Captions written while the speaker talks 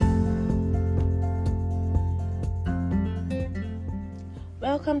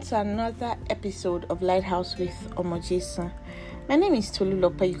welcome to another episode of Lighthouse with Omojesun. My name is Tolu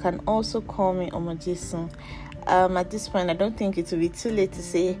Lope. You can also call me Omojesun. At this point, I don't think it will be too late to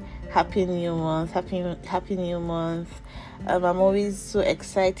say Happy New Month. Happy New Month. I'm always so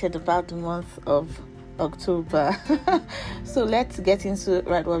excited about the month of October. So let's get into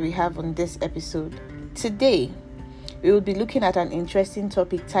what we have on this episode. Today, we will be looking at an interesting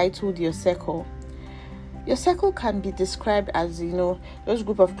topic titled Your Circle. Your circle can be described as, those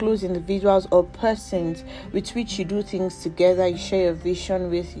group of close individuals or persons with which you do things together, you share your vision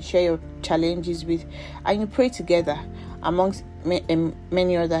with, you share your challenges with, and you pray together, amongst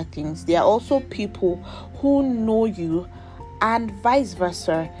many other things. There are also people who know you and vice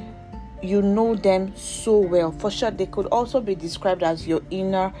versa. You know them so well. For sure, they could also be described as your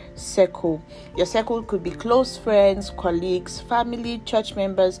inner circle. Your circle could be close friends, colleagues, family, church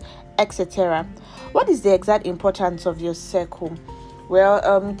members, etc. What is the exact importance of your circle?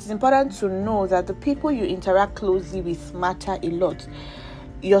 Well, it is important to know that the people you interact closely with matter a lot.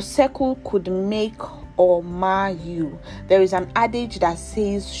 Your circle could make or mar you. There is an adage that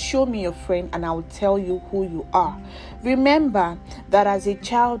says, show me your friend and I will tell you who you are. Remember that as a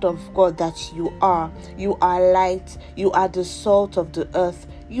child of God that you are light, you are the salt of the earth,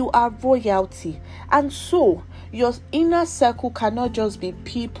 you are royalty. And so, your inner circle cannot just be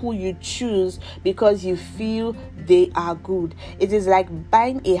people you choose because you feel they are good. It is like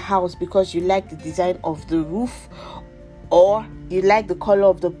buying a house because you like the design of the roof or you like the color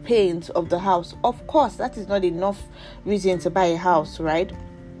of the paint of the house. Of course, that is not enough reason to buy a house, right?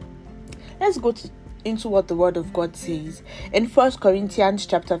 Let's go into what the word of God says in 1 Corinthians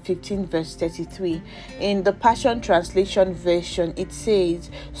chapter 15 verse 33. In the Passion Translation version, it says,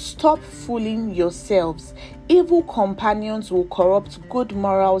 stop fooling yourselves. Evil companions will corrupt good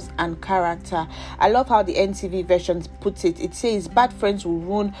morals and character. I love how the NTV version puts it. It says bad friends will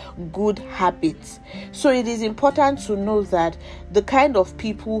ruin good habits. So it is important to know that the kind of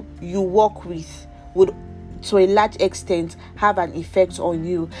people you work with would to a large extent have an effect on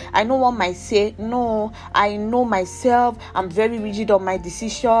you. I know one might say, no, I know myself, I'm very rigid on my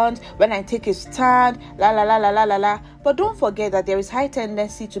decisions, when I take a stand, but don't forget that there is high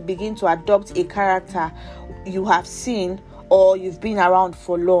tendency to begin to adopt a character you have seen or you've been around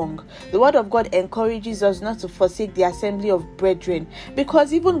for long. The word of God encourages us not to forsake the assembly of brethren,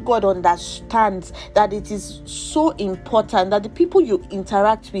 because even God understands that it is so important that the people you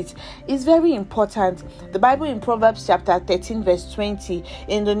interact with is very important. The Bible in Proverbs chapter 13 verse 20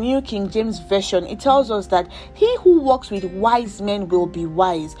 in the New King James Version, it tells us that he who walks with wise men will be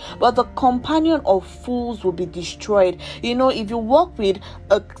wise, but the companion of fools will be destroyed. If you walk with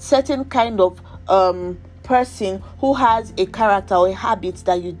a certain kind of person who has a character or a habit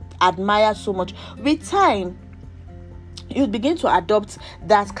that you admire so much, with time you begin to adopt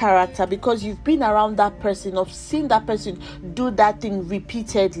that character because you've been around that person or seen that person do that thing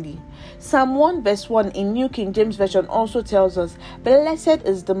repeatedly. Psalm 1 verse 1 in New King James Version also tells us, blessed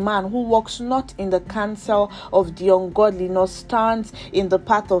is the man who walks not in the counsel of the ungodly, nor stands in the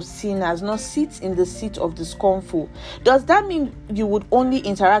path of sinners, nor sits in the seat of the scornful. Does that mean you would only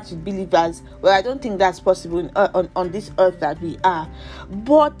interact with believers? Well, I don't think that's possible on this earth that we are.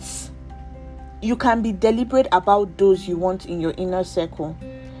 But you can be deliberate about those you want in your inner circle.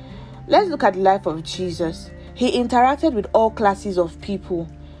 Let's look at the life of Jesus. He interacted with all classes of people,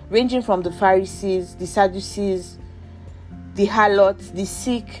 ranging from the Pharisees, the Sadducees, the harlots, the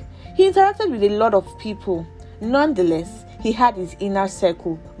sick. He interacted with a lot of people. Nonetheless, he had his inner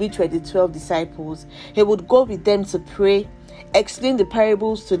circle, which were the 12 disciples. He would go with them to pray, explain the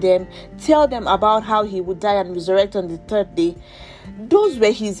parables to them, tell them about how he would die and resurrect on the third day. Those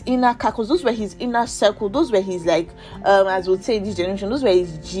were his inner circles, those were his inner circle, those were his, as we would say in this generation, those were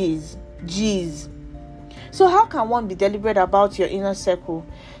his G's. So how can one be deliberate about your inner circle?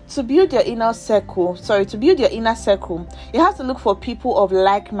 To build your inner circle, you have to look for people of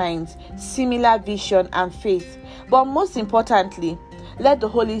like minds, similar vision and faith. But most importantly, let the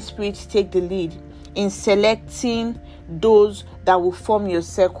Holy Spirit take the lead in selecting those that will form your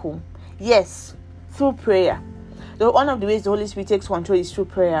circle. Yes, through prayer. One of the ways the Holy Spirit takes control is through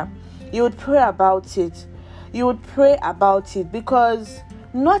prayer. You would pray about it. Because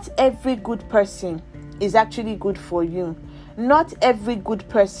not every good person is actually good for you. Not every good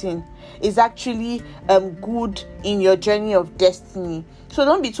person is actually good in your journey of destiny. So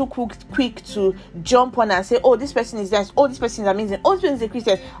don't be too quick to jump on and say, oh, this person is nice, oh, this person is amazing, oh, this person is a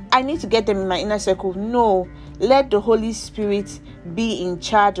Christian, I need to get them in my inner circle. No, let the Holy Spirit be in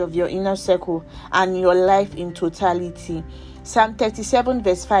charge of your inner circle and your life in totality. Psalm 37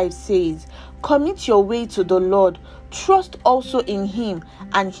 verse 5 says, "Commit your way to the Lord, trust also in him,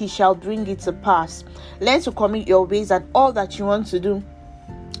 and he shall bring it to pass." Learn to commit your ways and all that you want to do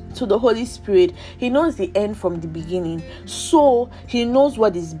to the Holy Spirit. He knows the end from the beginning, so he knows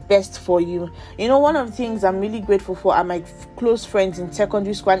what is best for you. One of the things I'm really grateful for are my close friends in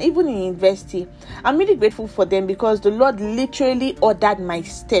secondary school and even in university. I'm really grateful for them because the Lord literally ordered my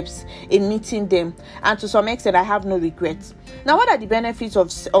steps in meeting them, and to some extent I have no regrets. Now, what are the benefits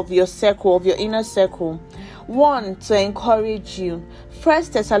of your circle, of your inner circle? One, to encourage you.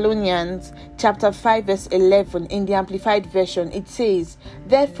 1 Thessalonians chapter 5 verse 11 in the Amplified Version, it says,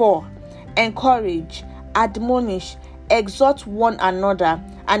 "Therefore, encourage, admonish, exhort one another,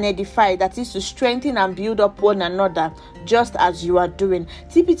 and edify," that is to strengthen and build up one another, just as you are doing.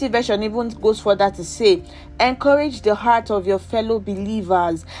 TPT Version even goes further to say, "Encourage the heart of your fellow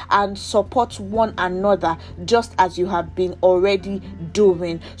believers and support one another, just as you have been already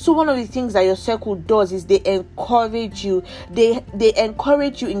doing." So one of the things that your circle does is they encourage you. They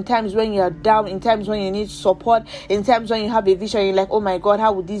encourage you in times when you are down, in times when you need support, in times when you have a vision, you're like, "Oh my God,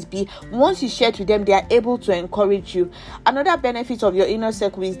 how would this be?" Once you share it with them, they are able to encourage you. Another benefit of your inner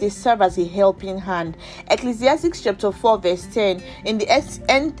circle is they serve as a helping hand. Ecclesiastes chapter 4 verse 10 in the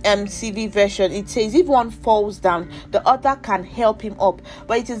NMCV version, it says, "If one falls down, the other can help him up,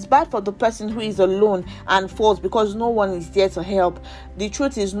 but it is bad for the person who is alone and falls because no one is there to help." The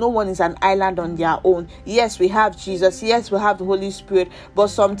truth is, no one is an island on their own. Yes, we have Jesus, yes, we have the Holy Spirit, but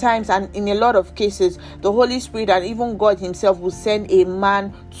sometimes, and in a lot of cases, the Holy Spirit and even God himself will send a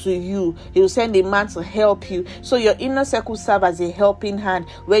man to you. He will send a man to help you. So your inner circle serve as a helping hand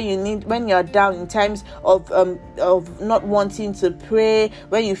when you're down, in times of not wanting to pray,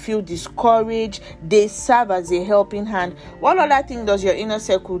 when you feel discouraged. They serve as a helping hand. What other thing does your inner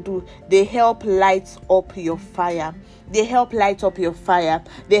circle do? They help light up your fire. They help light up your fire.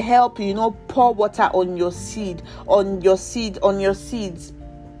 They help, pour water on your seeds.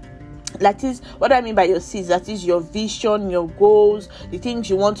 That is what I mean by your seeds. That is your vision, your goals, the things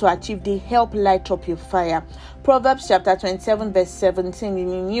you want to achieve. They help light up your fire. Proverbs chapter 27 verse 17 in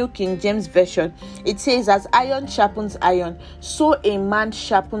the New King James Version, it says, "As iron sharpens iron, so a man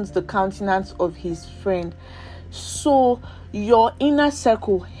sharpens the countenance of his friend." So your inner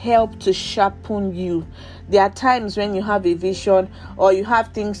circle help to sharpen you. There are times when you have a vision or you have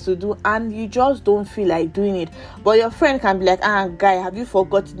things to do and you just don't feel like doing it, but your friend can be like, "Guy, have you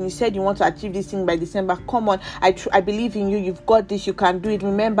forgotten? You said you want to achieve this thing by December. Come on, I believe in you. You've got this. You can do it.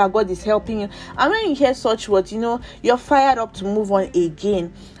 Remember, God is helping you." And when you hear such words, you're fired up to move on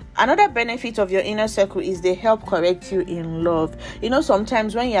again. Another benefit of your inner circle is they help correct you in love.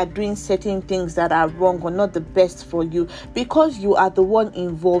 Sometimes when you are doing certain things that are wrong or not the best for you, because you are the one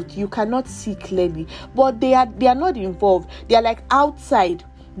involved, you cannot see clearly. But they are not involved. They are like outside.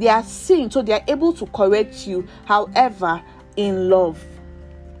 They are seeing, so they are able to correct you, however, in love.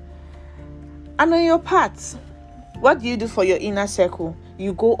 And on your part, what do you do for your inner circle?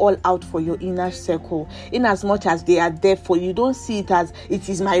 You go all out for your inner circle. In as much as they are there for you, don't see it as it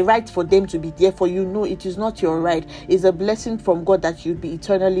is my right for them to be there for you. No, it is not your right. It's a blessing from God that you'll be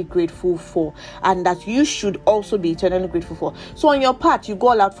eternally grateful for, and that you should also be eternally grateful for. So on your part, you go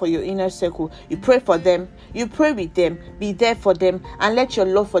all out for your inner circle. You pray for them, you pray with them, be there for them, and let your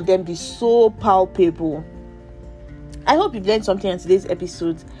love for them be so palpable. I hope you've learned something in today's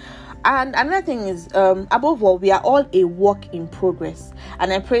episode. And another thing is, above all, we are all a work in progress.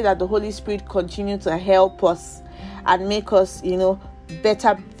 And I pray that the Holy Spirit continue to help us and make us,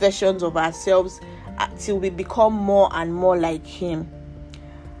 better versions of ourselves till we become more and more like Him.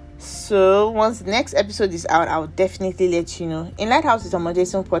 So once the next episode is out, I'll definitely let you know. In Lighthouse with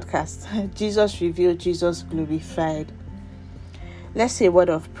Omojesun podcast, Jesus revealed, Jesus glorified. Let's say a word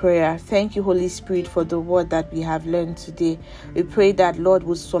of prayer. Thank you, Holy Spirit, for the word that we have learned today. We pray that, Lord,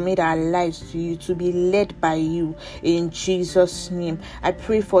 will submit our lives to you, to be led by you, in Jesus' name. I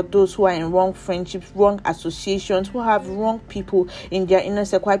pray for those who are in wrong friendships, wrong associations, who have wrong people in their inner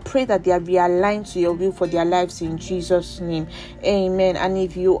circle. I pray that they are realigned to your will for their lives, in Jesus' name. Amen. And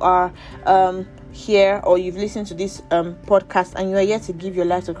if you are here, or you've listened to this podcast and you are yet to give your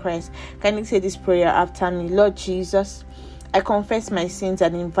life to Christ, can you say this prayer after me? Lord Jesus, I confess my sins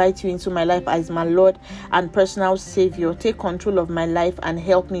and invite you into my life as my Lord and personal Savior. Take control of my life and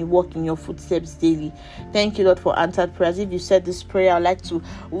help me walk in your footsteps daily. Thank you, Lord, for answered prayers. If you said this prayer, I'd like to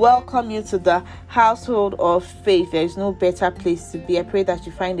welcome you to the household of faith. There is no better place to be. I pray that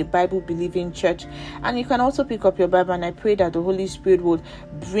you find a Bible-believing church, and you can also pick up your Bible, and I pray that the Holy Spirit would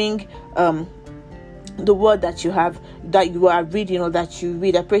bring the word that you are reading or that you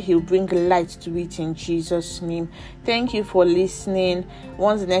read. I pray He'll bring light to it in Jesus' name. Thank you for listening.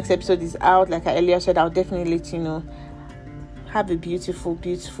 Once the next episode is out, like I earlier said, I'll definitely let you know. Have a beautiful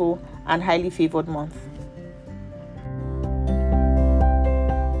and highly favored month.